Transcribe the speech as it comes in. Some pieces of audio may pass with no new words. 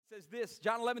says this,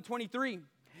 John 11:23.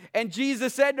 And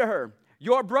Jesus said to her,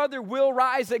 your brother will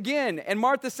rise again. And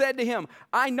Martha said to him,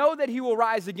 I know that he will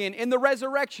rise again in the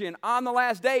resurrection on the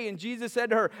last day. And Jesus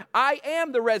said to her, I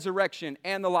am the resurrection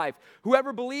and the life.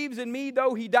 Whoever believes in me,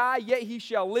 though he die, yet he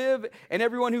shall live. And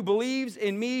everyone who believes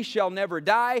in me shall never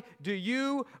die. Do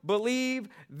you believe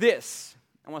this?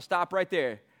 I want to stop right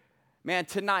there. Man,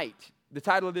 tonight, the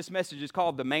title of this message is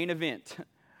called The Main Event.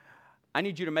 I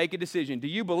need you to make a decision. Do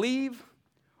you believe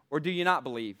or do you not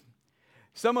believe?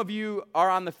 Some of you are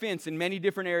on the fence in many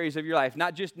different areas of your life,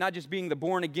 not just being the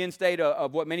born-again state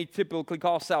of what many typically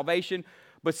call salvation,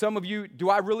 but some of you, do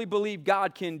I really believe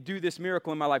God can do this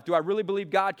miracle in my life? Do I really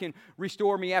believe God can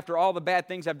restore me after all the bad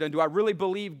things I've done? Do I really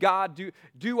believe God?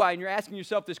 Do I? And you're asking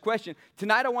yourself this question.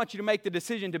 Tonight I want you to make the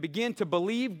decision to begin to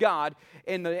believe God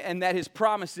and that His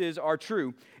promises are true.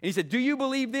 And he said, do you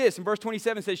believe this? And verse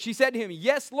 27 says, she said to him,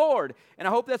 yes, Lord. And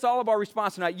I hope that's all of our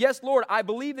response tonight. Yes, Lord, I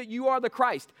believe that you are the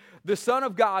Christ, the Son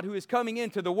of God who is coming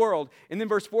into the world. And then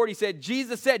verse 40 said,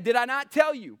 Jesus said, did I not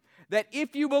tell you that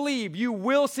if you believe, you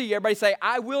will see, everybody say,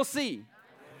 I will see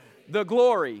the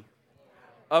glory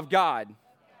of God.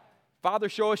 Father,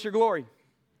 show us your glory.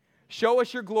 Show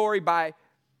us your glory by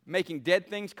making dead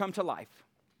things come to life.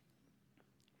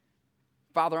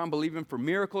 Father, I'm believing for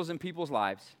miracles in people's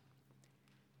lives,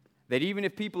 that even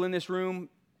if people in this room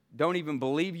don't even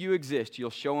believe you exist, you'll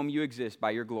show them you exist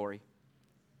by your glory.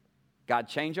 God,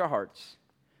 change our hearts,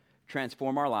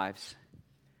 transform our lives.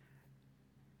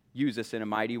 Use us in a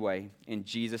mighty way. In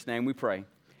Jesus' name we pray.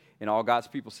 And all God's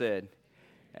people said,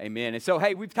 amen. And so,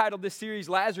 hey, we've titled this series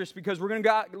Lazarus because we're going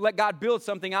to let God build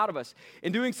something out of us.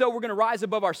 In doing so, we're going to rise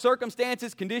above our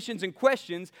circumstances, conditions, and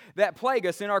questions that plague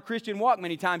us in our Christian walk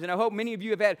many times. And I hope many of you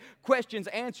have had questions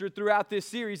answered throughout this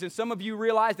series. And some of you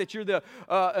realize that you're the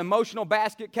emotional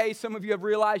basket case. Some of you have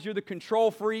realized you're the control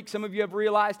freak. Some of you have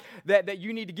realized that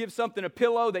you need to give something a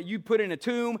pillow that you put in a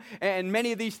tomb. And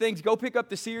many of these things, go pick up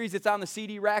the series. It's on the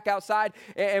CD rack outside.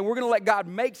 And we're going to let God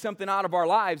make something out of our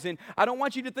lives. And I don't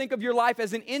want you to think of your life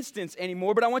as an instance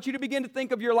anymore, but I want you to begin to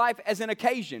think of your life as an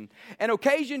occasion. An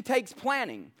occasion takes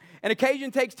planning. An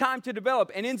occasion takes time to develop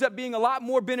and ends up being a lot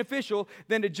more beneficial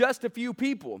than to just a few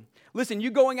people. Listen, you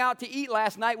going out to eat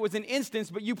last night was an instance,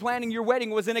 but you planning your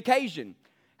wedding was an occasion.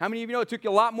 How many of you know it took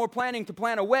you a lot more planning to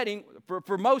plan a wedding?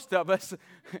 For most of us,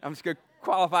 I'm just going to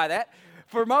qualify that.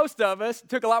 For most of us, it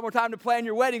took a lot more time to plan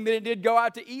your wedding than it did go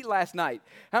out to eat last night.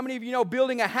 How many of you know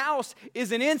building a house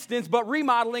is an instance, but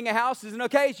remodeling a house is an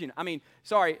occasion? I'm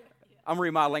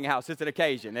remodeling a house. It's an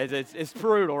occasion. It's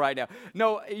brutal right now.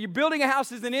 No, you're building a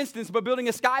house is an instance, but building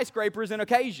a skyscraper is an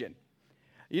occasion.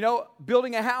 You know,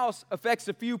 building a house affects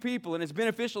a few people, and it's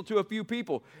beneficial to a few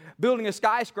people. Building a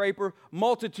skyscraper,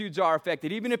 multitudes are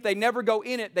affected. Even if they never go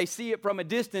in it, they see it from a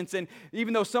distance. And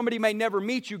even though somebody may never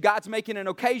meet you, God's making an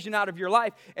occasion out of your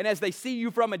life. And as they see you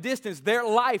from a distance, their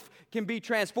life can be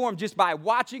transformed just by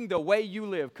watching the way you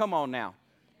live. Come on now.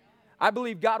 I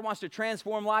believe God wants to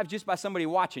transform lives just by somebody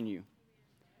watching you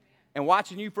and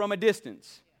watching you from a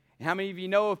distance. And how many of you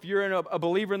know if you're a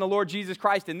believer in the Lord Jesus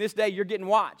Christ in this day, you're getting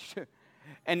watched?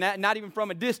 And not even from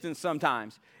a distance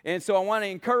sometimes. And so I want to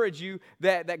encourage you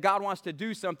that God wants to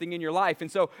do something in your life.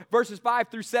 And so verses 5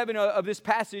 through 7 of this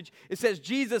passage, it says,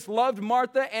 Jesus loved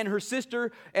Martha and her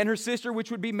sister,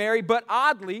 which would be Mary. But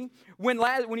oddly, when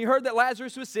he heard that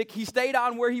Lazarus was sick, he stayed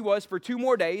on where he was for 2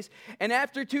 more days. And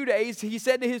after 2 days, he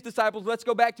said to his disciples, let's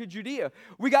go back to Judea.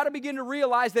 We got to begin to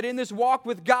realize that in this walk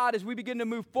with God, as we begin to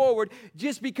move forward,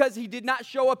 just because he did not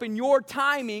show up in your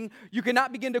timing, you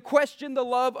cannot begin to question the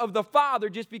love of the Father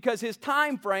just because his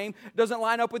time frame doesn't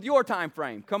line up with your time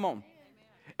frame. Come on.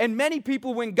 And many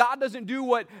people, when God doesn't do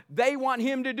what they want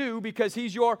him to do because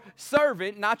he's your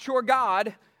servant, not your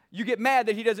God, you get mad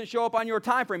that he doesn't show up on your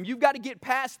time frame. You've got to get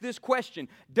past this question.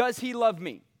 Does he love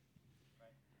me?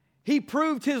 He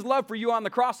proved his love for you on the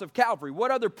cross of Calvary.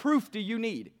 What other proof do you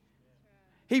need?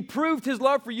 He proved his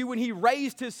love for you when he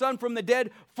raised his son from the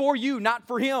dead for you, not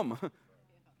for him.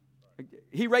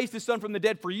 He raised his son from the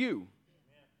dead for you.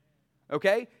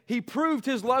 Okay? He proved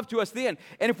his love to us then.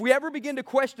 And if we ever begin to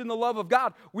question the love of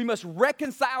God, we must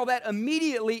reconcile that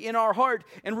immediately in our heart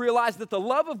and realize that the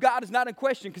love of God is not in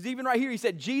question. Because even right here, he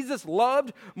said Jesus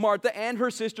loved Martha and her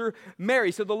sister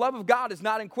Mary. So the love of God is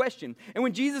not in question. And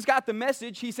when Jesus got the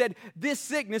message, he said, this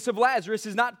sickness of Lazarus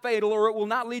is not fatal, or it will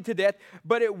not lead to death,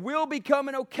 but it will become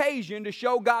an occasion to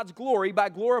show God's glory by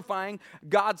glorifying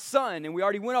God's Son. And we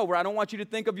already went over, I don't want you to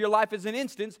think of your life as an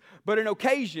instance, but an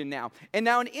occasion now. And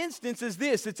now an instance is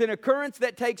this. It's an occurrence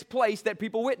that takes place that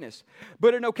people witness.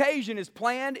 But an occasion is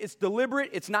planned, it's deliberate,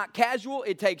 it's not casual,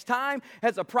 it takes time,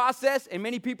 has a process, and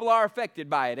many people are affected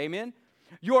by it. Amen?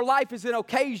 Your life is an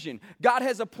occasion. God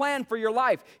has a plan for your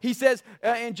life. He says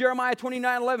in Jeremiah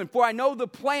 29:11, for I know the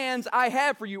plans I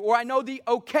have for you, or I know the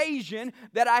occasion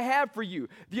that I have for you.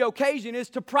 The occasion is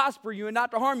to prosper you and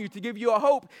not to harm you, to give you a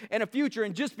hope and a future.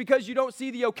 And just because you don't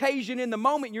see the occasion in the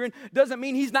moment you're in doesn't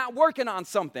mean He's not working on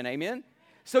something, amen?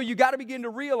 So you got to begin to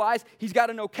realize He's got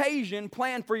an occasion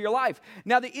planned for your life.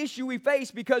 Now, the issue we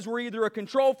face because we're either a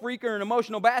control freak or an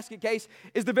emotional basket case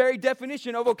is the very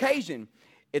definition of occasion.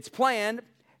 It's planned,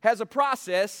 has a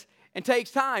process, and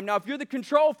takes time. Now, if you're the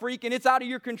control freak and it's out of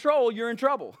your control, you're in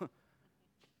trouble.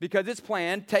 Because it's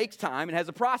planned, takes time, and has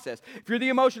a process. If you're the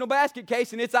emotional basket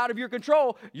case and it's out of your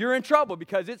control, you're in trouble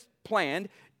because it's planned,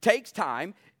 takes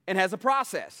time, and has a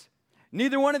process.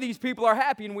 Neither one of these people are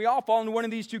happy, and we all fall into one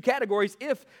of these two categories,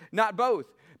 if not both.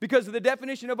 Because of the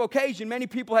definition of occasion, many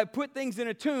people have put things in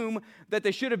a tomb that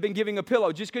they should have been giving a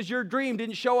pillow. Just because your dream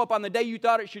didn't show up on the day you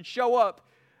thought it should show up,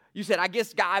 you said, I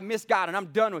guess I missed God, and I'm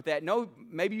done with that. No,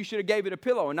 maybe you should have gave it a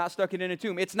pillow and not stuck it in a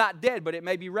tomb. It's not dead, but it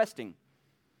may be resting.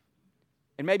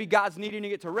 And maybe God's needing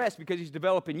it to rest because He's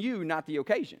developing you, not the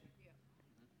occasion.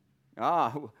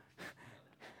 How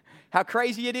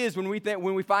crazy it is when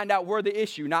we find out we're the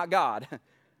issue, not God.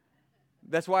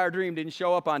 That's why our dream didn't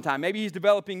show up on time. Maybe He's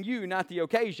developing you, not the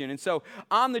occasion. And so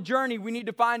on the journey, we need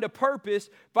to find a purpose,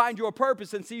 find your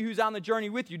purpose, and see who's on the journey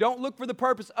with you. Don't look for the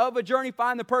purpose of a journey,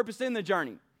 find the purpose in the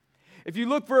journey. If you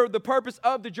look for the purpose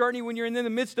of the journey when you're in the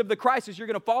midst of the crisis, you're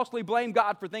going to falsely blame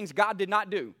God for things God did not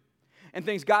do, and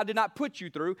things God did not put you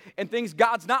through, and things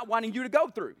God's not wanting you to go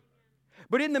through.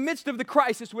 But in the midst of the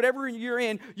crisis, whatever you're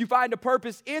in, you find a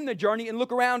purpose in the journey and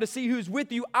look around to see who's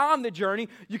with you on the journey.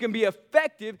 You can be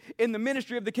effective in the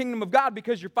ministry of the kingdom of God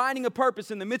because you're finding a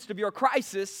purpose in the midst of your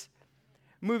crisis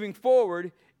moving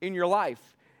forward in your life.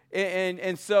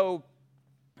 And so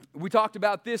we talked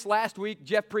about this last week.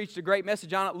 Jeff preached a great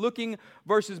message on it, looking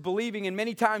versus believing. And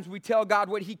many times we tell God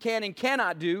what He can and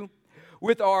cannot do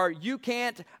with our you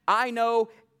can't, I know,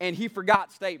 and He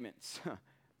forgot statements.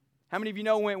 How many of you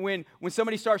know when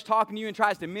somebody starts talking to you and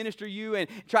tries to minister you and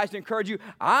tries to encourage you,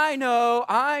 I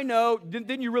know,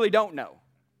 then you really don't know.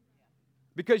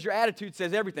 Because your attitude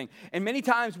says everything. And many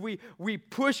times we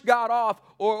push God off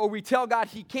or we tell God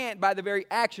He can't by the very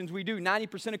actions we do.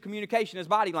 90% of communication is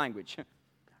body language.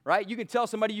 Right? You can tell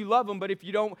somebody you love them, but if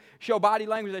you don't show body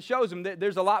language that shows them,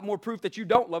 there's a lot more proof that you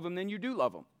don't love them than you do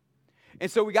love them. And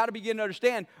so we got to begin to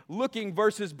understand looking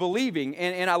versus believing.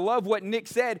 And I love what Nick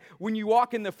said. When you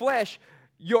walk in the flesh,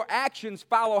 your actions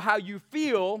follow how you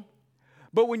feel.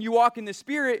 But when you walk in the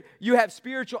Spirit, you have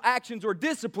spiritual actions or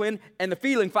discipline, and the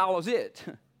feeling follows it.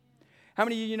 How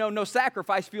many of you know no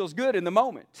sacrifice feels good in the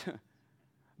moment?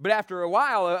 But after a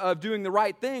while of doing the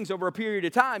right things over a period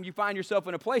of time, you find yourself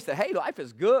in a place that, hey, life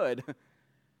is good.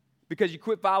 Because you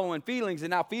quit following feelings, and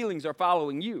now feelings are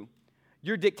following you.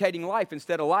 You're dictating life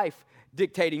instead of life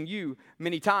dictating you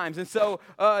many times. And so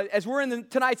as we're in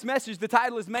tonight's message, the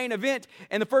title is Main Event,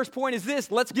 and the first point is this: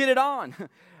 let's get it on.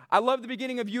 I love the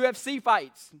beginning of UFC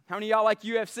fights. How many of y'all like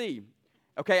UFC?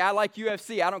 Okay, I like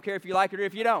UFC. I don't care if you like it or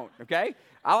if you don't, okay?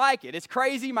 I like it. It's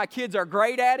crazy. My kids are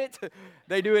great at it.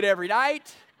 They do it every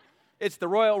night. It's the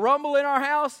Royal Rumble in our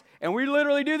house, and we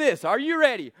literally do this. Are you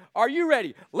ready? Are you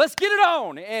ready? Let's get it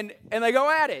on. And they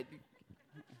go at it.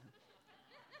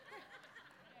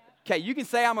 Okay, you can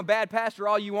say I'm a bad pastor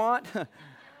all you want.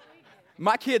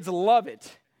 My kids love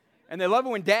it. And they love it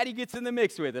when daddy gets in the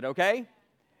mix with it, okay?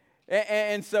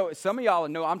 And so some of y'all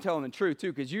know I'm telling the truth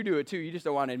too, because you do it too. You just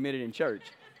don't want to admit it in church.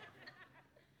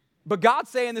 But God's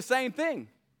saying the same thing.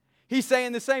 He's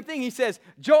saying the same thing. He says,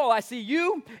 Joel, I see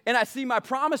you and I see my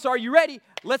promise. Are you ready?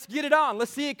 Let's get it on.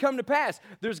 Let's see it come to pass.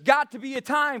 There's got to be a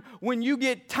time when you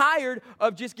get tired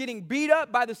of just getting beat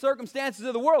up by the circumstances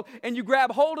of the world and you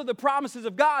grab hold of the promises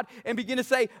of God and begin to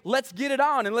say, let's get it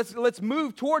on and let's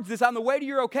move towards this. On the way to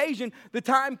your occasion, the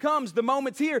time comes, the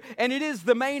moment's here, and it is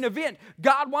the main event.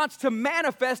 God wants to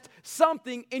manifest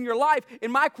something in your life.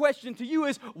 And my question to you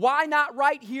is, why not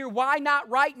right here? Why not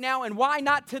right now? And why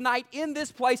not tonight in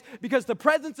this place? Because the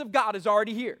presence of God is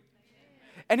already here.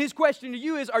 And his question to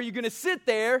you is, are you going to sit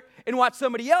there and watch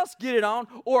somebody else get it on,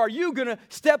 or are you going to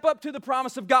step up to the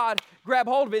promise of God, grab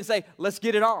hold of it, and say, let's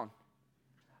get it on?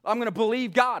 I'm going to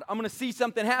believe God. I'm going to see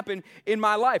something happen in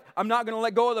my life. I'm not going to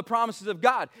let go of the promises of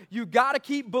God. You got to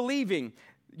keep believing.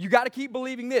 You got to keep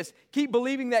believing this. Keep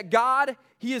believing that God,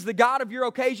 he is the God of your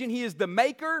occasion. He is the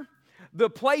maker, the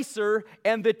placer,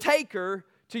 and the taker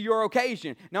to your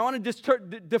occasion. Now, I want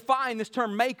to define this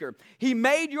term maker. He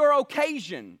made your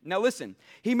occasion. Now, listen.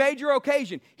 He made your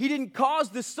occasion. He didn't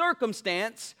cause the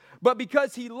circumstance, but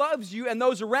because he loves you and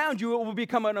those around you, it will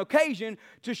become an occasion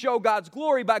to show God's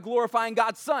glory by glorifying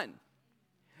God's Son.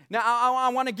 Now, I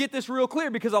want to get this real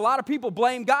clear because a lot of people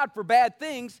blame God for bad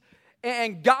things,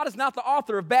 and God is not the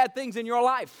author of bad things in your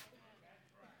life.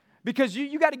 Because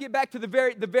you got to get back to the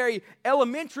very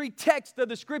elementary text of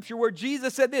the Scripture where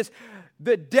Jesus said this,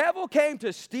 the devil came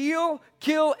to steal,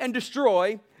 kill, and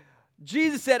destroy.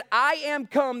 Jesus said, I am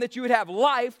come that you would have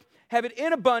life, have it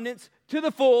in abundance, to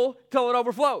the full, till it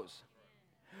overflows.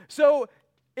 So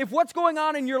if what's going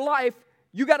on in your life,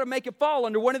 you got to make it fall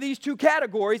under one of these two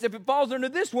categories. If it falls under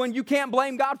this one, you can't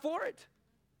blame God for it.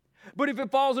 But if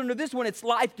it falls under this one, it's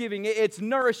life-giving, it's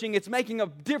nourishing, it's making a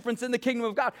difference in the kingdom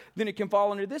of God, then it can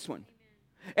fall under this one.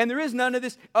 And there is none of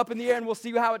this up in the air, and we'll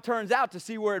see how it turns out to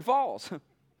see where it falls.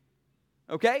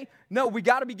 Okay? No, we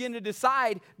got to begin to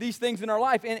decide these things in our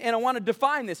life. And I want to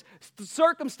define this.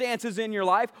 Circumstances in your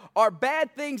life are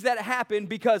bad things that happen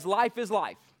because life is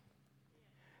life.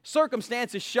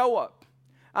 Circumstances show up.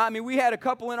 I mean, we had a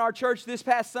couple in our church this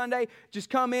past Sunday just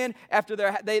come in after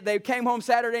they came home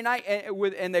Saturday night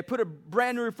and they put a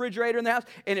brand new refrigerator in their house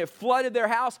and it flooded their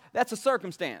house. That's a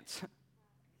circumstance,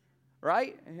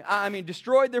 right? I mean,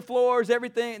 destroyed their floors,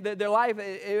 everything, their life.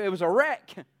 It was a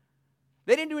wreck.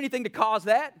 They didn't do anything to cause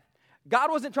that.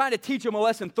 God wasn't trying to teach them a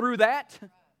lesson through that.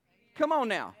 Come on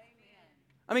now.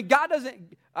 I mean, God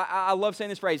doesn't, I love saying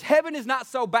this phrase, heaven is not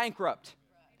so bankrupt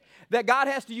that God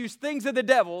has to use things of the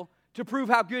devil to prove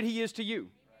how good he is to you.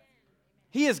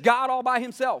 He is God all by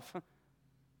himself.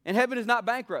 And heaven is not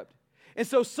bankrupt. And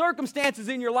so circumstances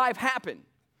in your life happen.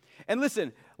 And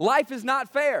listen, life is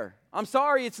not fair. I'm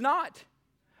sorry, it's not.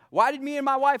 Why did me and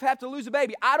my wife have to lose a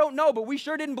baby? I don't know, but we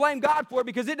sure didn't blame God for it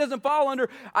because it doesn't fall under,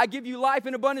 I give you life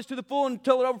in abundance to the full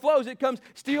until it overflows. It comes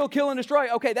steal, kill, and destroy.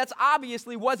 Okay, that's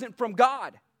obviously wasn't from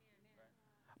God.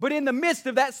 But in the midst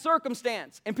of that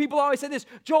circumstance, and people always say this,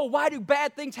 Joel, why do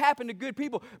bad things happen to good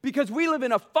people? Because we live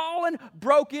in a fallen,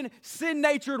 broken,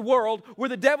 sin-natured world where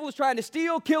the devil is trying to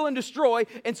steal, kill, and destroy,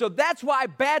 and so that's why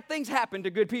bad things happen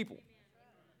to good people.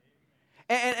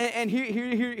 And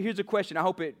here's a question. I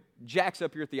hope it jacks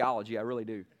up your theology. I really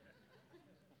do.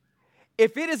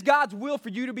 If it is God's will for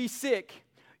you to be sick,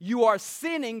 you are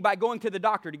sinning by going to the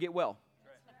doctor to get well.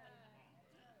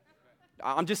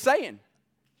 I'm just saying.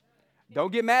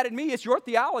 Don't get mad at me. It's your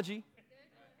theology.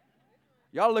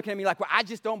 Y'all are looking at me like, well, I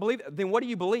just don't believe it. Then what do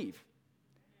you believe?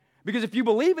 Because if you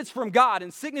believe it's from God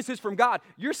and sickness is from God,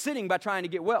 you're sinning by trying to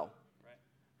get well. Right.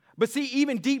 But see,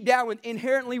 even deep down,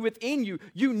 inherently within you,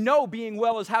 you know being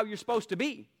well is how you're supposed to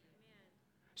be.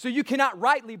 So you cannot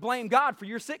rightly blame God for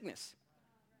your sickness.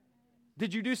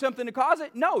 Did you do something to cause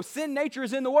it? No. Sin nature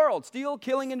is in the world. Steal,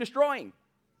 killing, and destroying.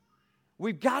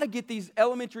 We've got to get these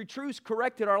elementary truths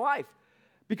correct in our life.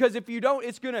 Because if you don't,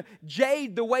 it's going to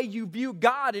jade the way you view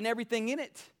God and everything in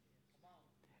it.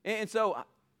 And so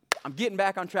I'm getting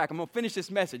back on track. I'm going to finish this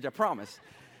message, I promise.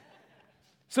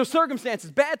 So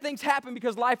circumstances, bad things happen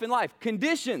because life in life.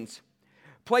 Conditions,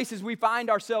 places we find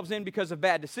ourselves in because of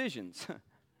bad decisions.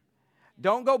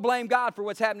 Don't go blame God for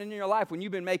what's happening in your life when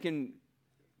you've been making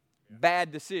bad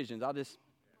decisions. I'll just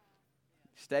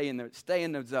stay in the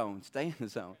zone. Stay in the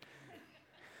zone.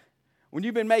 When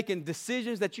you've been making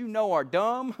decisions that you know are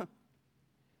dumb,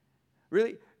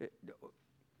 really?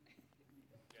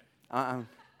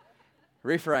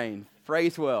 Refrain.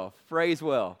 Phrase well.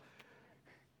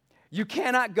 You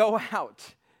cannot go out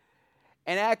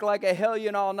and act like a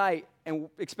hellion all night and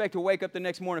expect to wake up the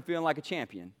next morning feeling like a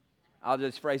champion. I'll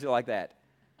just phrase it like that.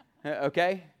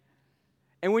 Okay?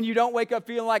 And when you don't wake up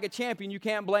feeling like a champion, you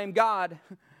can't blame God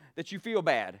that you feel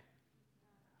bad.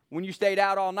 When you stayed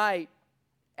out all night,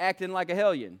 acting like a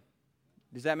hellion.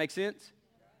 Does that make sense?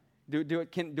 Do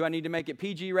I need to make it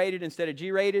PG rated instead of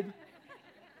G rated?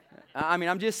 I mean,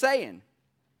 I'm just saying.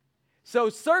 So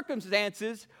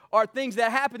circumstances are things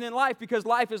that happen in life because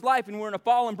life is life and we're in a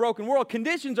fallen, broken world.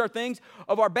 Conditions are things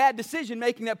of our bad decision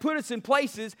making that put us in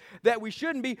places that we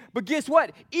shouldn't be. But guess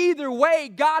what? Either way,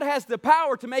 God has the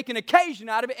power to make an occasion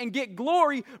out of it and get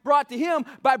glory brought to Him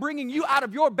by bringing you out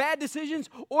of your bad decisions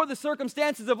or the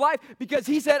circumstances of life, because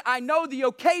He said, I know the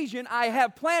occasion I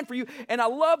have planned for you. And I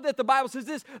love that the Bible says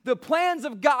this, the plans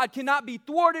of God cannot be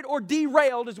thwarted or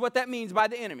derailed is what that means by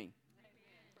the enemy.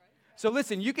 So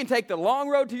listen, you can take the long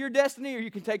road to your destiny or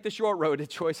you can take the short road. The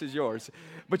choice is yours.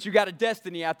 But you got a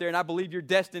destiny out there, and I believe you're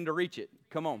destined to reach it.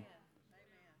 Come on.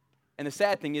 And the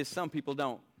sad thing is some people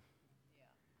don't.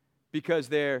 Because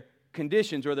their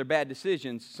conditions or their bad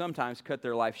decisions sometimes cut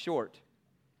their life short.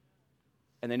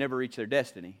 And they never reach their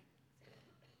destiny.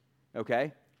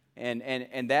 Okay?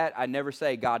 And that, I never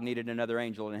say God needed another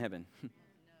angel in heaven.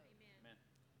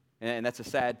 And that's a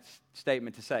sad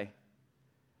statement to say.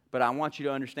 But I want you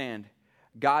to understand,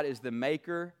 God is the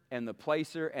maker and the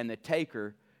placer and the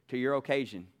taker to your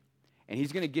occasion. and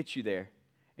he's going to get you there.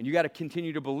 And you got to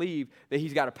continue to believe that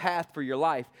he's got a path for your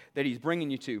life that he's bringing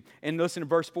you to. And listen to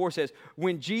verse 4 says,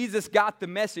 when Jesus got the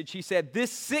message, he said,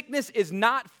 this sickness is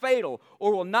not fatal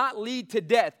or will not lead to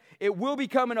death. It will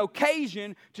become an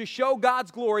occasion to show God's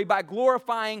glory by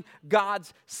glorifying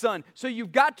God's Son. So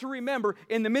you've got to remember,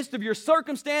 in the midst of your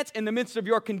circumstance, in the midst of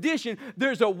your condition,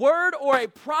 there's a word or a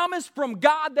promise from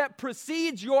God that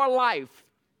precedes your life.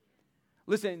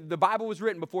 Listen, the Bible was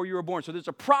written before you were born, so there's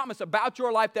a promise about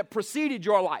your life that preceded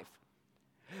your life.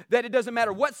 That it doesn't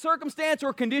matter what circumstance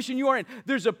or condition you are in,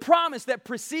 there's a promise that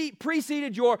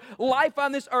preceded your life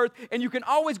on this earth, and you can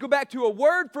always go back to a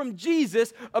word from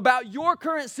Jesus about your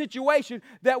current situation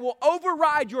that will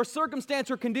override your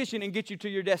circumstance or condition and get you to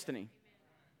your destiny.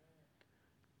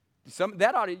 Some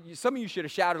of you should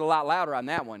have shouted a lot louder on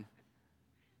that one.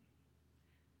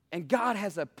 And God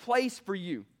has a place for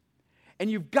you. And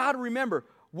you've got to remember,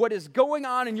 what is going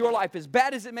on in your life, as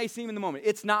bad as it may seem in the moment,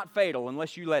 it's not fatal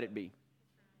unless you let it be.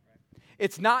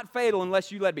 It's not fatal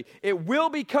unless you let it be. It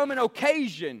will become an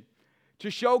occasion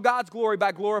to show God's glory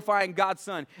by glorifying God's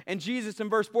Son. And Jesus in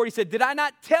verse 40 said, did I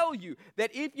not tell you that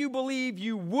if you believe,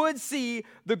 you would see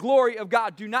the glory of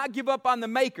God? Do not give up on the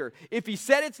Maker. If he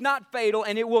said it's not fatal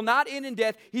and it will not end in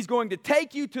death, he's going to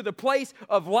take you to the place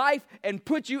of life and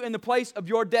put you in the place of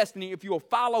your destiny if you will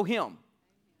follow him.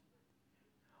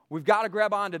 We've got to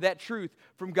grab onto that truth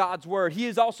from God's word. He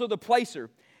is also the placer.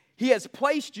 He has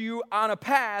placed you on a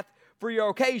path for your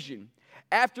occasion.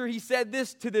 After he said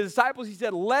this to the disciples, he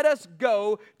said, let us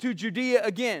go to Judea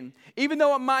again. Even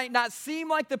though it might not seem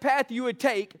like the path you would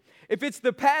take, if it's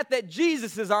the path that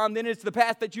Jesus is on, then it's the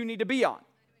path that you need to be on.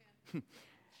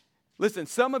 Listen,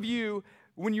 some of you,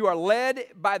 when you are led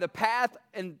by the path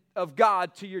of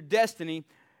God to your destiny,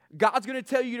 God's going to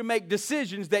tell you to make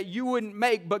decisions that you wouldn't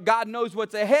make, but God knows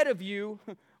what's ahead of you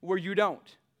where you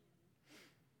don't.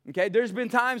 Okay, there's been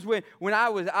times when I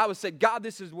was said, God,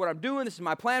 this is what I'm doing. This is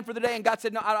my plan for the day. And God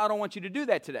said, no, I don't want you to do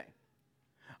that today.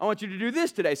 I want you to do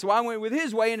this today. So I went with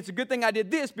his way, and it's a good thing I did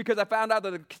this because I found out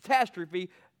that the catastrophe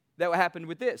that happened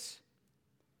with this.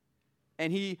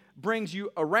 And he brings you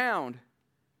around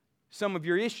some of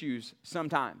your issues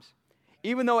sometimes.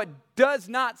 Even though it does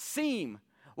not seem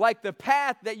like the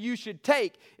path that you should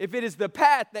take, if it is the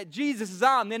path that Jesus is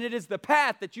on, then it is the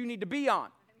path that you need to be on.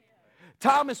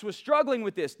 Thomas was struggling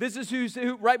with this. This is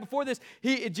who right before this,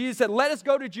 Jesus said, let us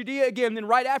go to Judea again. Then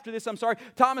right after this,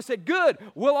 Thomas said, good,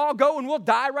 we'll all go and we'll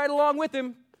die right along with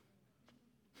him.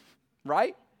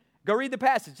 Right? Go read the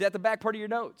passage. It's at the back part of your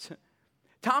notes.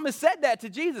 Thomas said that to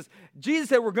Jesus. Jesus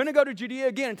said, we're going to go to Judea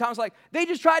again. And Thomas was like, they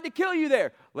just tried to kill you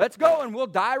there. Let's go and we'll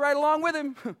die right along with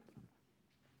him.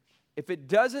 If it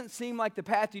doesn't seem like the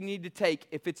path you need to take,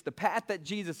 if it's the path that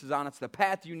Jesus is on, it's the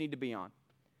path you need to be on.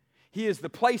 He is the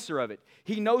placer of it.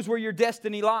 He knows where your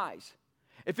destiny lies.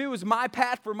 If it was my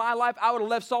path for my life, I would have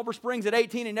left Sulphur Springs at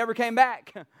 18 and never came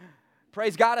back.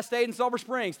 Praise God, I stayed in Sulphur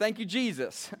Springs. Thank you,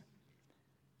 Jesus.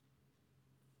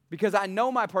 Because I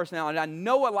know my personality. I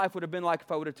know what life would have been like if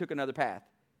I would have took another path.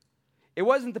 It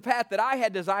wasn't the path that I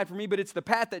had designed for me, but it's the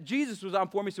path that Jesus was on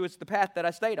for me, so it's the path that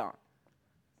I stayed on.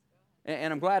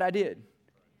 And I'm glad I did.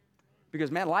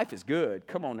 Because, man, life is good.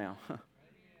 Come on now.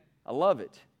 I love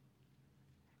it.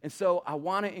 And so I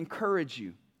want to encourage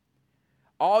you.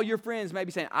 All your friends may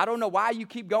be saying, I don't know why you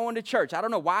keep going to church. I don't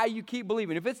know why you keep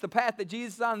believing. If it's the path that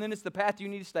Jesus is on, then it's the path you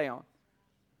need to stay on.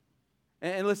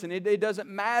 And listen, it doesn't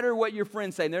matter what your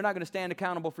friends say. They're not going to stand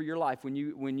accountable for your life when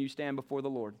you stand before the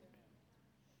Lord.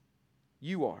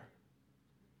 You are.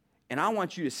 And I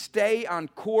want you to stay on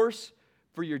course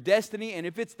for your destiny. And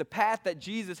if it's the path that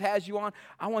Jesus has you on,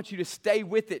 I want you to stay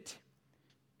with it.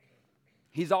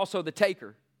 He's also the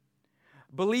taker.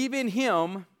 Believe in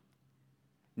him,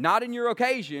 not in your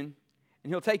occasion,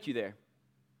 and he'll take you there.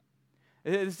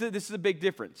 This is a big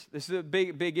difference. This is a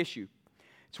big issue.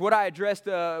 It's what I addressed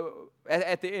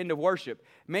at the end of worship.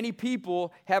 Many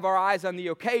people have our eyes on the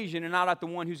occasion and not at the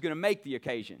one who's going to make the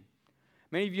occasion.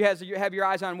 Many of you have your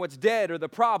eyes on what's dead or the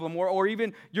problem, or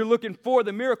even you're looking for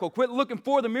the miracle. Quit looking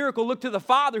for the miracle. Look to the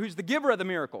Father who's the giver of the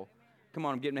miracle. Come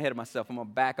on, I'm getting ahead of myself. I'm going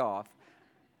to back off.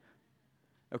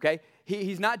 Okay?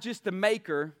 He's not just the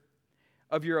maker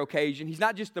of your occasion. He's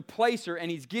not just the placer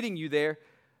and he's getting you there,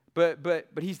 but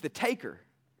he's the taker.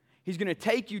 He's going to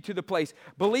take you to the place.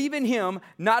 Believe in him,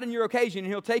 not in your occasion, and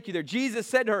he'll take you there. Jesus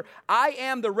said to her, I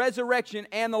am the resurrection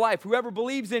and the life. Whoever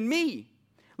believes in me.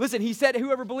 Listen, he said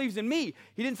whoever believes in me.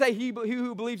 He didn't say he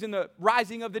who believes in the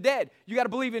rising of the dead. You got to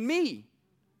believe in me.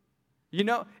 You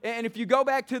know, and if you go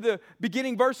back to the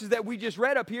beginning verses that we just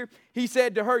read up here, he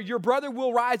said to her, your brother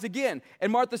will rise again.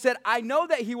 And Martha said, I know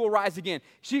that he will rise again.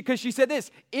 Because she said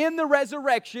this, in the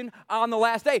resurrection on the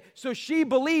last day. So she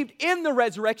believed in the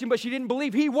resurrection, but she didn't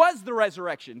believe he was the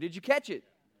resurrection. Did you catch it?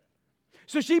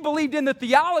 So she believed in the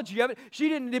theology of it. She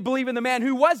didn't believe in the man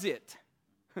who was it.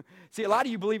 See, a lot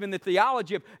of you believe in the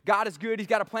theology of God is good, he's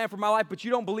got a plan for my life, but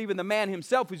you don't believe in the man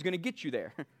himself who's going to get you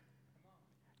there.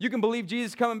 You can believe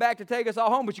Jesus is coming back to take us all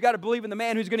home, but you got to believe in the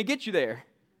man who's going to get you there.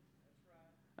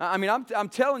 I mean, I'm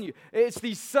telling you, it's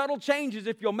these subtle changes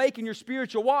if you'll make in your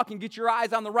spiritual walk and get your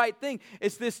eyes on the right thing.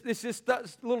 It's this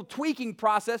little tweaking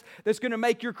process that's going to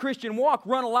make your Christian walk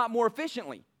run a lot more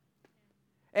efficiently.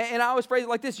 And I always phrase it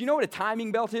like this. You know what a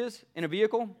timing belt is in a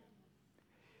vehicle?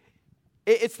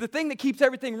 It's the thing that keeps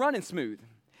everything running smooth.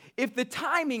 If the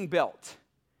timing belt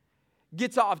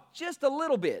gets off just a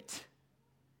little bit,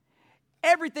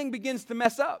 everything begins to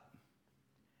mess up.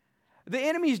 The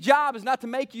enemy's job is not to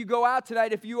make you go out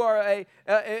tonight if you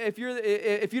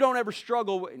don't ever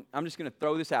struggle. I'm just going to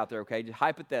throw this out there, okay? Just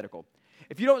hypothetical.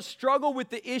 If you don't struggle with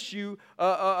the issue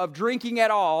of drinking at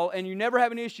all, and you never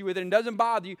have an issue with it and it doesn't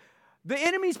bother you, the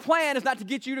enemy's plan is not to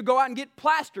get you to go out and get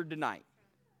plastered tonight.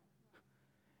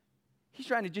 He's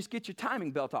trying to just get your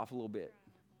timing belt off a little bit.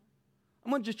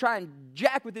 I'm going to just try and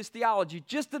jack with his theology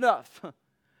just enough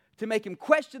to make him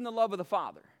question the love of the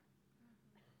Father.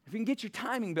 If you can get your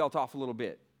timing belt off a little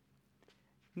bit,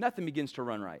 nothing begins to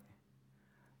run right.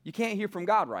 You can't hear from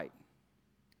God right.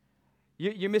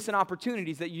 You're missing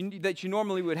opportunities that you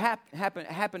normally would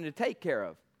happen to take care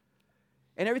of.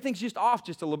 And everything's just off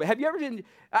just a little bit. Have you ever been,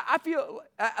 I feel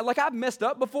like I've messed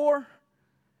up before,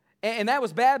 and that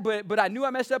was bad, but I knew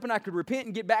I messed up and I could repent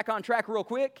and get back on track real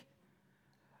quick.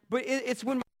 But it's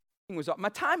when my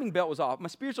timing belt was off. My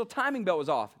spiritual timing belt was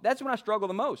off. That's when I struggle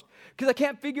the most because I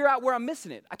can't figure out where I'm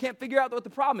missing it. I can't figure out what the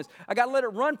problem is. I got to let it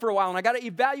run for a while, and I got to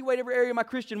evaluate every area of my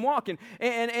Christian walk. And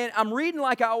I'm reading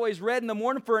like I always read in the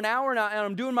morning for an hour, and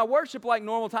I'm doing my worship like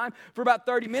normal time for about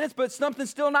 30 minutes, but something's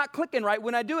still not clicking right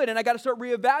when I do it, and I got to start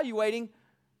reevaluating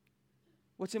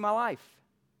what's in my life.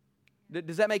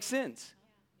 Does that make sense?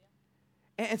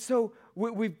 And so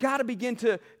we've got to begin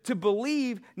to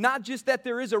believe not just that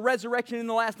there is a resurrection in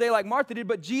the last day like Martha did,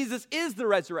 but Jesus is the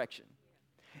resurrection.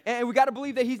 And we got to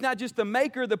believe that he's not just the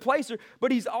maker, the placer,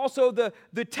 but he's also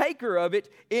the taker of it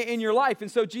in your life.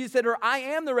 And so Jesus said to her, I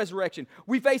am the resurrection.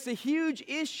 We face a huge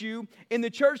issue in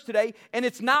the church today, and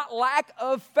it's not lack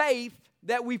of faith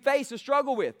that we face a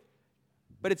struggle with,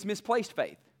 but it's misplaced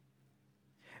faith.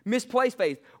 Misplaced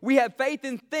faith. We have faith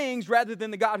in things rather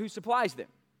than the God who supplies them.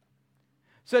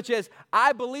 Such as,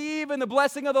 I believe in the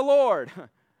blessing of the Lord.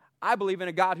 I believe in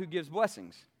a God who gives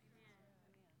blessings.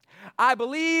 I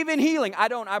believe in healing.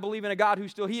 I believe in a God who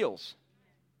still heals.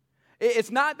 It's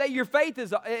not that your faith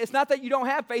it's not that you don't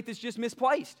have faith, it's just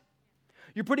misplaced.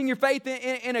 You're putting your faith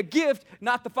in a gift,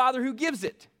 not the Father who gives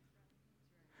it.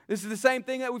 This is the same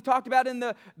thing that we've talked about in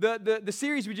the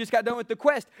series we just got done with the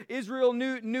quest. Israel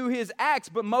knew his acts,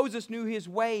 but Moses knew his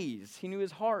ways. He knew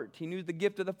his heart. He knew the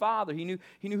gift of the Father. He knew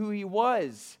who he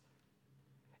was.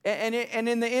 And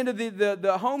in the end of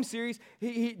the home series,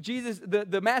 Jesus,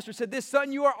 the Master said this,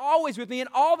 Son, you are always with me, and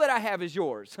all that I have is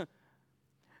yours.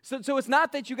 So it's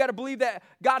not that you got to believe that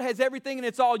God has everything and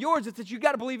it's all yours. It's that you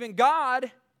got to believe in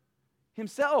God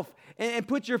himself and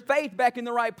put your faith back in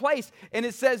the right place. And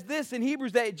it says this in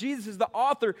Hebrews that Jesus is the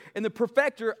author and the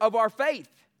perfecter of our faith.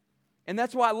 And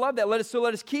that's why I love that. Let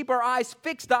us keep our eyes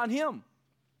fixed on him.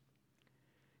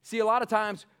 See, a lot of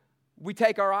times we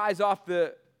take our eyes off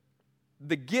the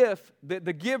gift,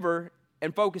 the giver,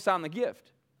 and focus on the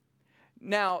gift.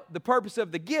 Now, the purpose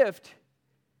of the gift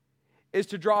is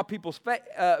to draw people's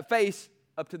face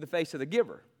up to the face of the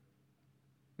giver.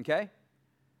 Okay?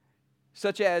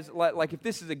 Such as, like if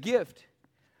this is a gift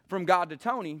from God to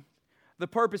Tony, the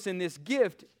purpose in this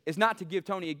gift is not to give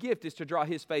Tony a gift, it's to draw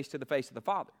his face to the face of the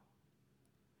Father.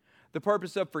 The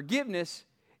purpose of forgiveness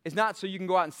is not so you can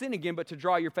go out and sin again, but to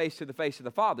draw your face to the face of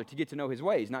the Father, to get to know his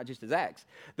ways, not just his acts.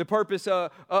 The purpose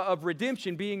of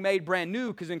redemption, being made brand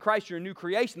new, because in Christ you're a new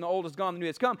creation, the old is gone, the new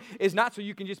has come, is not so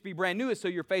you can just be brand new, it's so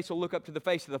your face will look up to the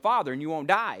face of the Father and you won't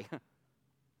die.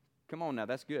 Come on now,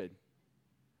 that's good.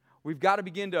 We've got to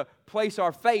begin to place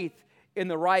our faith in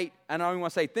the right, and I don't even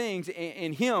want to say things,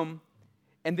 in him,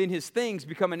 and then his things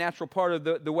become a natural part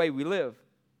of the way we live.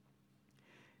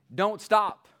 Don't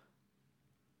stop.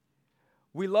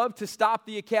 We love to stop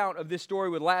the account of this story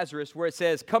with Lazarus where it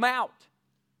says, come out.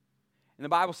 And the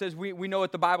Bible says, we know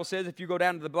what the Bible says. If you go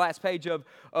down to the last page of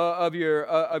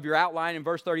your outline in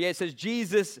verse 38, it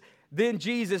says, Then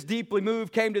Jesus, deeply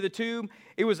moved, came to the tomb.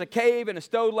 It was a cave and a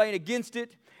stone laying against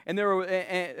it. and there were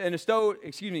and a stone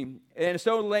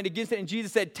leaned against it, and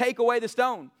Jesus said, "Take away the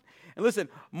stone." And listen,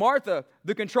 Martha,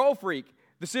 the control freak,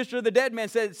 the sister of the dead man,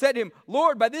 said to him,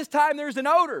 "Lord, by this time there's an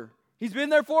odor. He's been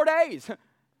there 4 days."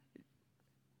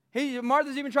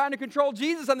 Martha's even trying to control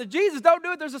Jesus on the Jesus, don't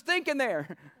do it. There's a stink in there.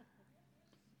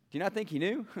 Do you not think he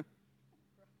knew? Do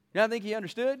you not think he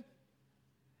understood?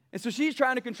 And so she's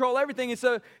trying to control everything. And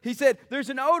so he said, "There's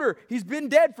an odor. He's been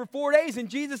dead for 4 days." And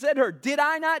Jesus said to her, "Did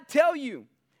I not tell you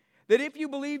that if you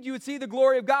believed you would see the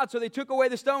glory of God?" So they took away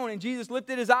the stone, and Jesus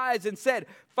lifted his eyes and said,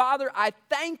 "Father, I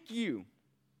thank you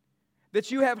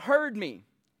that you have heard me.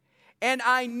 And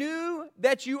I knew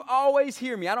that you always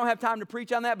hear me." I don't have time to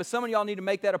preach on that, but some of y'all need to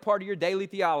make that a part of your daily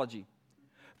theology.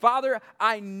 "Father,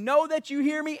 I know that you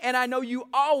hear me, and I know you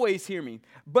always hear me.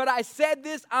 But I said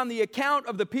this on the account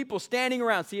of the people standing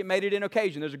around." See, it made it an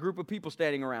occasion. There's a group of people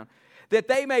standing around. "That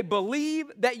they may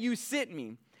believe that you sent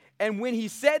me." And when he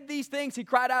said these things, he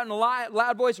cried out in a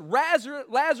loud voice,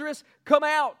 "Lazarus, come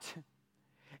out."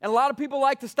 And a lot of people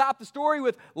like to stop the story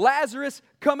with "Lazarus,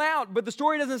 come out." But the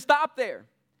story doesn't stop there.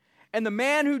 "And the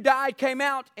man who died came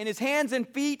out, and his hands and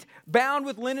feet bound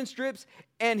with linen strips,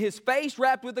 and his face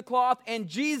wrapped with a cloth. And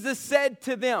Jesus said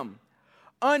to them,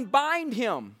 'Unbind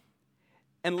him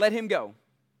and let him go.'"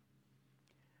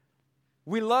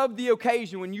 We love the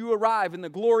occasion when you arrive and the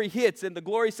glory hits and the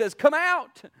glory says, "Come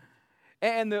out."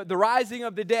 And the rising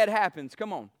of the dead happens.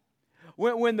 Come on.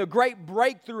 When the great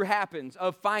breakthrough happens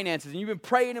of finances, and you've been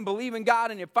praying and believing God,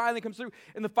 and it finally comes through,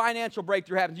 and the financial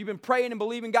breakthrough happens. You've been praying and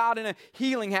believing God, and a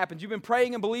healing happens. You've been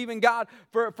praying and believing God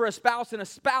for a spouse, and a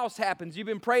spouse happens. You've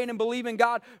been praying and believing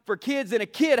God for kids, and a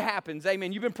kid happens.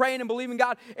 Amen. You've been praying and believing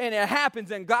God, and it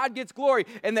happens, and God gets glory,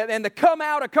 and the come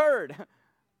out occurred.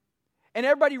 And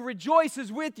everybody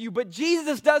rejoices with you, but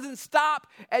Jesus doesn't stop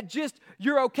at just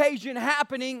your occasion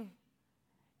happening.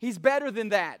 He's better than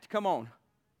that. Come on.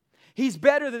 He's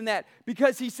better than that,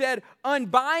 because he said,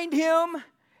 "Unbind him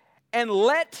and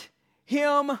let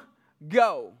him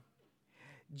go."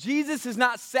 Jesus is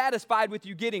not satisfied with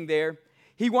you getting there.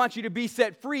 He wants you to be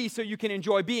set free so you can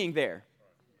enjoy being there.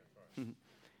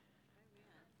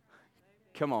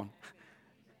 Come on.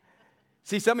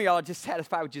 See, some of y'all are just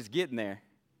satisfied with just getting there.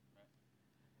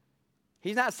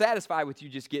 He's not satisfied with you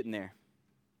just getting there.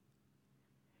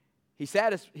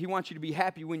 He wants you to be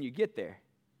happy when you get there.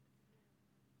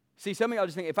 See, some of y'all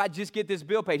just think, if I just get this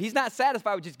bill paid. He's not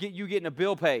satisfied with just you getting a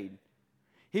bill paid.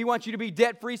 He wants you to be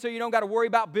debt-free so you don't got to worry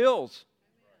about bills.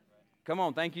 Come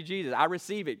on, thank you, Jesus. I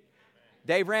receive it.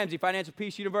 Dave Ramsey, Financial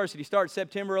Peace University, starts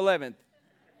September 11th.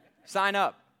 Sign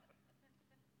up.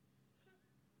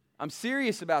 I'm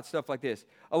serious about stuff like this.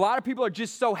 A lot of people are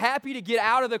just so happy to get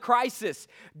out of the crisis.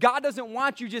 God doesn't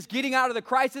want you just getting out of the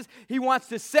crisis. He wants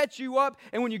to set you up,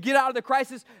 and when you get out of the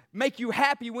crisis, make you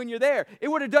happy when you're there. It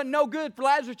would have done no good for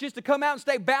Lazarus just to come out and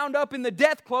stay bound up in the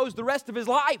death clothes the rest of his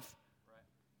life.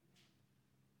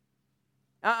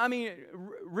 I mean,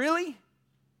 really?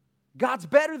 God's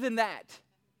better than that.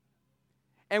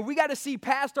 And we got to see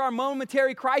past our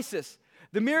momentary crisis.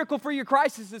 The miracle for your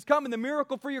crisis is coming. The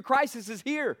miracle for your crisis is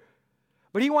here.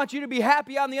 But he wants you to be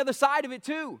happy on the other side of it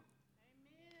too. Amen.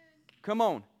 Come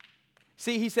on.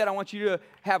 See, he said, I want you to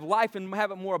have life and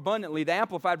have it more abundantly. The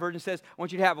Amplified Version says, I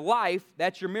want you to have life,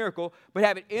 that's your miracle, but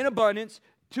have it in abundance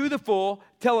to the full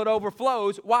till it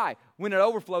overflows. Why? When it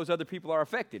overflows, other people are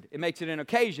affected. It makes it an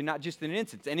occasion, not just an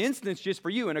instance. An instance just for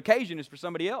you, an occasion is for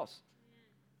somebody else.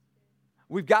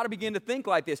 We've got to begin to think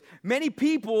like this. Many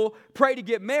people pray to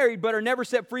get married but are never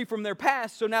set free from their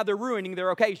past, so now they're ruining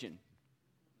their occasion.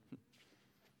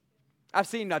 I've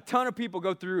seen a ton of people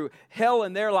go through hell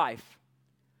in their life.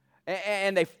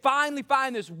 And they finally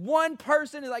find this one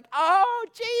person who's like, oh,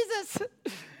 Jesus.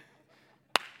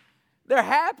 They're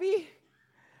happy.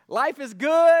 Life is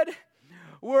good.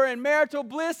 We're in marital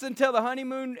bliss until the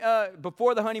honeymoon,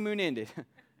 before the honeymoon ended.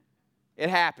 It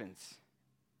happens.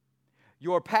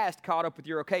 Your past caught up with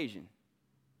your occasion.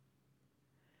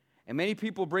 And many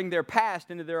people bring their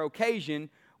past into their occasion,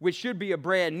 which should be a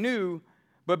brand new,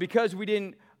 but because we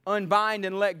didn't unbind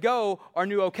and let go, our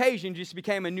new occasion just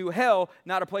became a new hell,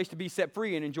 not a place to be set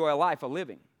free and enjoy a life of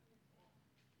living.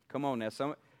 Come on now.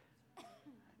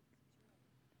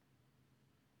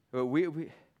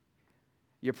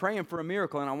 You're praying for a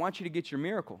miracle, and I want you to get your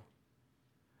miracle.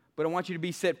 But I want you to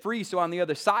be set free so on the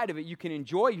other side of it, you can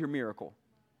enjoy your miracle.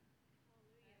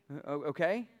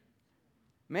 Okay?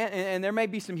 Man, and there may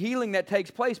be some healing that takes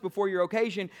place before your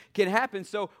occasion can happen.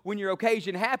 So when your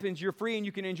occasion happens, you're free and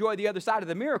you can enjoy the other side of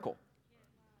the miracle.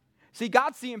 See,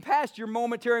 God's seeing past your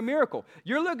momentary miracle.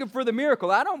 You're looking for the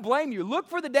miracle. I don't blame you. Look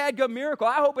for the dadgum miracle.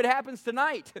 I hope it happens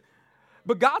tonight.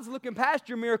 But God's looking past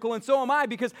your miracle, and so am I,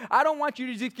 because I don't want you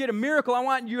to just get a miracle. I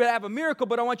want you to have a miracle,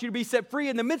 but I want you to be set free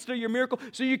in the midst of your miracle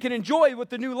so you can enjoy what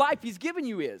the new life He's given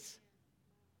you is.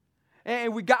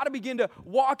 And we got to begin to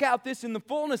walk out this in the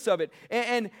fullness of it.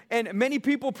 And many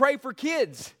people pray for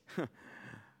kids,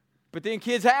 but then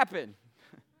kids happen.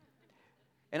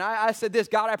 And I said this,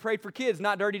 God, I prayed for kids,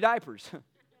 not dirty diapers.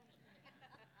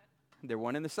 They're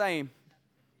one and the same.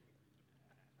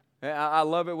 I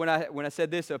love it when I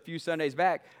said this a few Sundays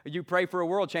back. You pray for a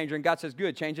world changer, and God says,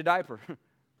 good, change a diaper.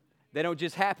 They don't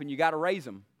just happen. You got to raise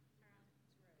them.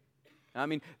 I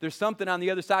mean, there's something on the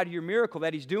other side of your miracle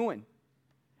that He's doing.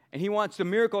 And He wants the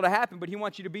miracle to happen, but He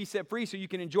wants you to be set free so you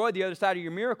can enjoy the other side of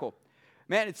your miracle.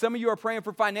 Man, some of you are praying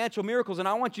for financial miracles, and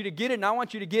I want you to get it, and I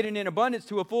want you to get it in abundance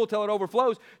to a full till it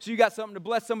overflows, so you got something to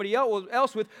bless somebody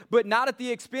else with, but not at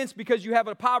the expense because you have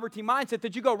a poverty mindset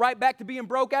that you go right back to being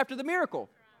broke after the miracle.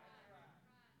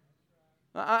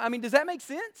 I mean, does that make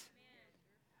sense?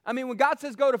 I mean, when God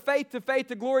says go to faith,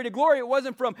 to glory, it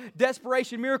wasn't from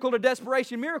desperation miracle to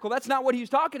desperation miracle. That's not what He was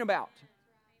talking about.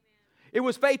 It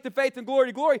was faith to faith and glory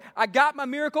to glory. I got my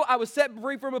miracle. I was set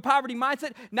free from a poverty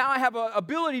mindset. Now I have an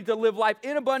ability to live life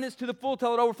in abundance to the full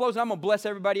till it overflows, and I'm going to bless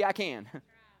everybody I can.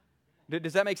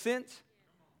 Does that make sense?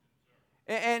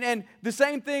 And the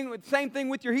same thing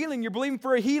with your healing. You're believing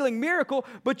for a healing miracle,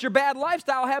 but your bad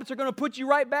lifestyle habits are going to put you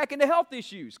right back into health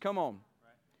issues. Come on.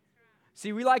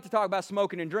 See, we like to talk about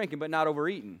smoking and drinking, but not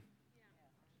overeating.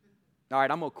 All right,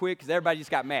 I'm going to quit because everybody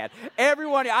just got mad.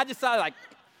 Everyone, I just saw like,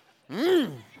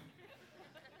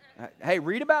 Hey,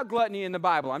 read about gluttony in the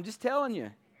Bible. I'm just telling you.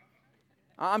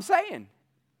 I'm saying.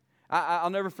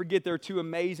 I'll never forget there are two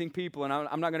amazing people, and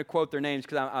I'm not going to quote their names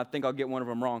because I think I'll get one of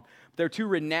them wrong. They're two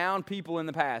renowned people in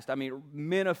the past. I mean,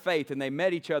 men of faith, and they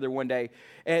met each other one day,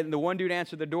 and the one dude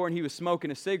answered the door, and he was smoking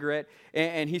a cigarette,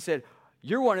 and he said,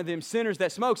 "You're one of them sinners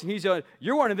that smokes," and he's going,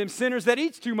 "You're one of them sinners that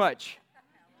eats too much."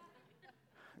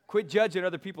 Quit judging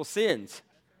other people's sins.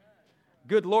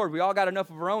 Good Lord, we all got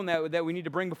enough of our own that we need to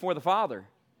bring before the Father.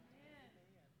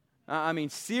 I mean,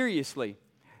 seriously.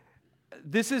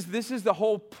 This is the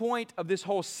whole point of this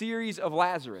whole series of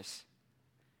Lazarus.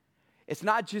 It's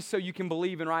not just so you can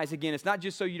believe and rise again. It's not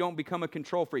just so you don't become a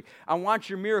control freak. I want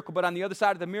your miracle, but on the other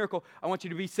side of the miracle, I want you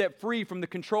to be set free from the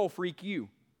control freak you.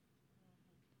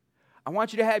 I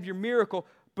want you to have your miracle,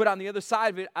 but on the other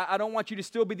side of it, I don't want you to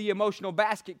still be the emotional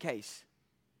basket case.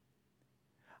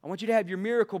 I want you to have your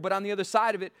miracle, but on the other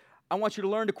side of it, I want you to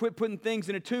learn to quit putting things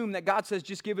in a tomb that God says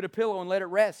just give it a pillow and let it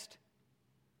rest.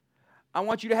 I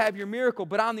want you to have your miracle,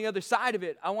 but on the other side of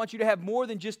it, I want you to have more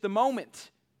than just the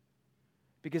moment,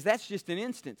 because that's just an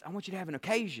instance. I want you to have an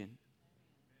occasion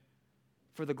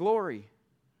for the glory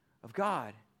of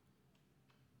God.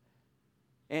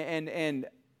 And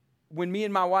when me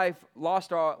and my wife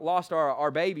lost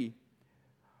our baby,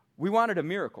 we wanted a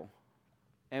miracle,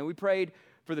 and we prayed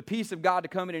for the peace of God to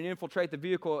come in and infiltrate the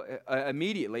vehicle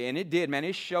immediately, and it did, man.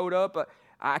 It showed up.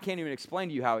 I can't even explain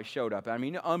to you how it showed up. I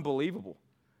mean, unbelievable.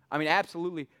 I mean,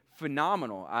 absolutely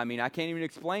phenomenal. I mean, I can't even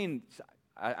explain.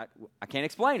 I can't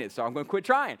explain it, so I'm going to quit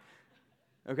trying.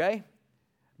 Okay?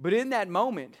 But in that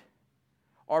moment,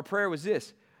 our prayer was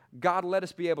this: God, let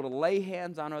us be able to lay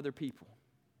hands on other people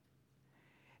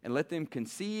and let them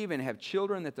conceive and have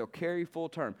children that they'll carry full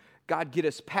term. God, get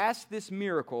us past this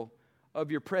miracle of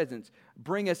your presence.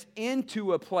 Bring us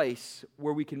into a place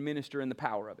where we can minister in the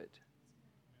power of it.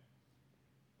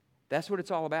 That's what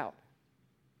it's all about.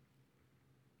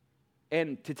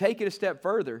 And to take it a step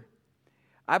further,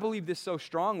 I believe this so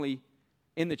strongly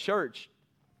in the church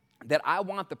that I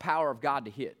want the power of God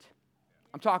to hit.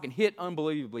 I'm talking hit,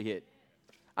 unbelievably hit.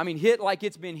 I mean, hit like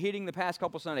it's been hitting the past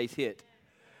couple Sundays, hit.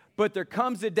 But there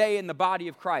comes a day in the body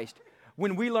of Christ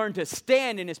when we learn to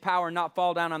stand in His power and not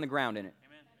fall down on the ground in it.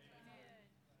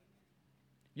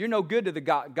 You're no good to the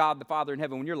God the Father in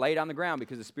heaven when you're laid on the ground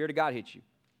because the Spirit of God hits you.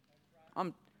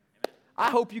 I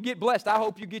hope you get blessed. I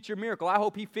hope you get your miracle. I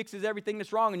hope He fixes everything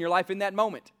that's wrong in your life in that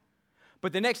moment.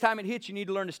 But the next time it hits, you need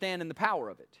to learn to stand in the power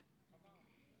of it.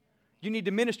 You need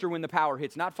to minister when the power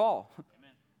hits, not fall.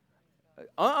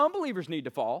 Unbelievers need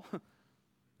to fall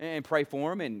and pray for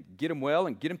them and get them well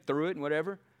and get them through it and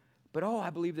whatever. But I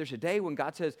believe there's a day when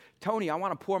God says, Tony, I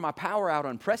want to pour my power out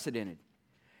unprecedented.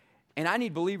 And I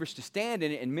need believers to stand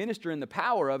in it and minister in the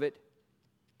power of it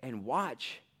and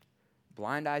watch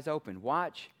blind eyes open.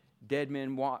 Watch dead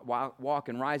men walk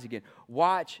and rise again.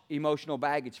 Watch emotional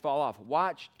baggage fall off.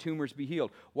 Watch tumors be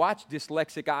healed. Watch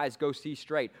dyslexic eyes go see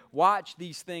straight. Watch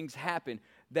these things happen.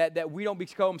 That we don't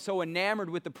become so enamored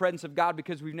with the presence of God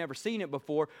because we've never seen it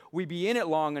before. We be in it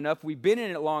long enough, we've been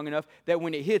in it long enough that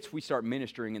when it hits, we start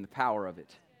ministering in the power of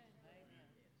it.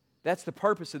 That's the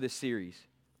purpose of this series.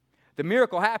 The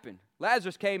miracle happened.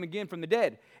 Lazarus came again from the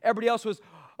dead. Everybody else was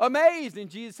amazed, and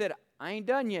Jesus said, I ain't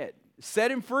done yet.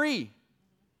 Set him free.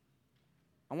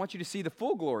 I want you to see the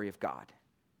full glory of God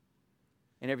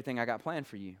and everything I got planned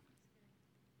for you.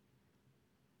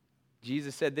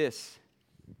 Jesus said this,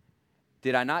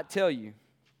 did I not tell you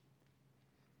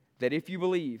that if you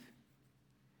believe,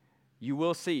 you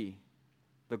will see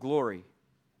the glory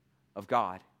of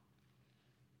God?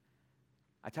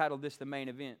 I titled this The Main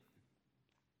Event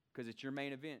because it's your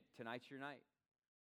main event. Tonight's your night.